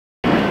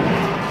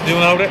Do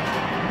you want to hold it?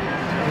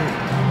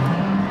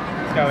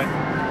 It's going.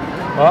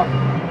 What?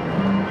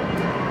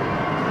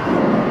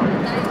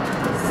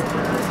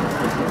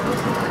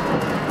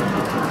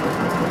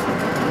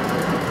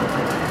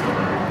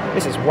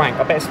 This is wank.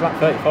 I bet it's flat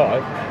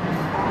 35.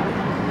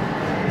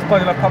 It's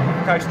bloody like pub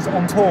applications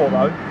on tour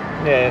though.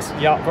 Yeah, it's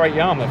great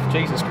Yarmouth.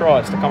 Jesus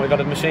Christ, I can't believe I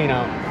got the machine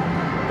out.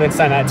 Then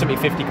saying that it took me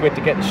 50 quid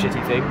to get the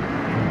shitty thing.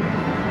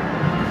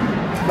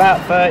 Flat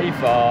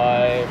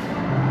 35.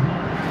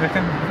 You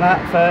reckon?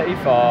 Flat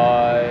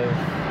 35.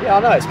 Yeah, I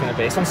know it's going to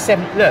be. It's on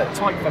 70. Look,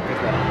 tight fuckers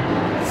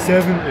there.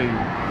 70.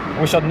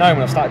 I wish I'd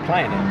known when I started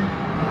playing it.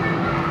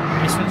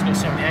 This one's got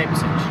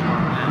 78%.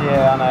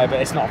 Yeah, I know, but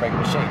it's not a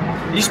regular machine.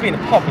 It used to be in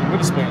the pub with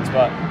Witherspoons,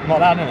 but not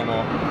that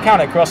anymore.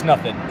 Count it across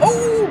nothing.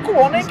 Oh,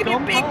 go on then, give me a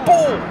big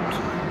board.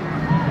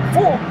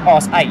 4. Oh,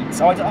 it's 8.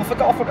 So I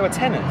forgot. I thought they were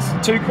tenors.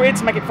 2 quid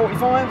to make it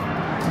 45.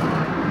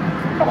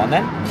 Come on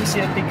then. You see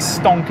a big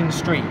stonking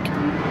streak.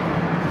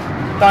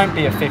 Don't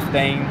be a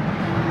 15.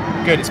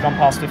 Good, it's gone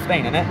past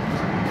 15, isn't it?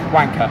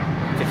 Wanker.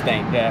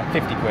 15. Yeah,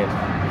 50 quid.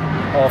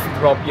 Off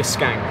Rob your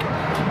skank.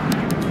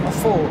 I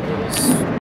thought it was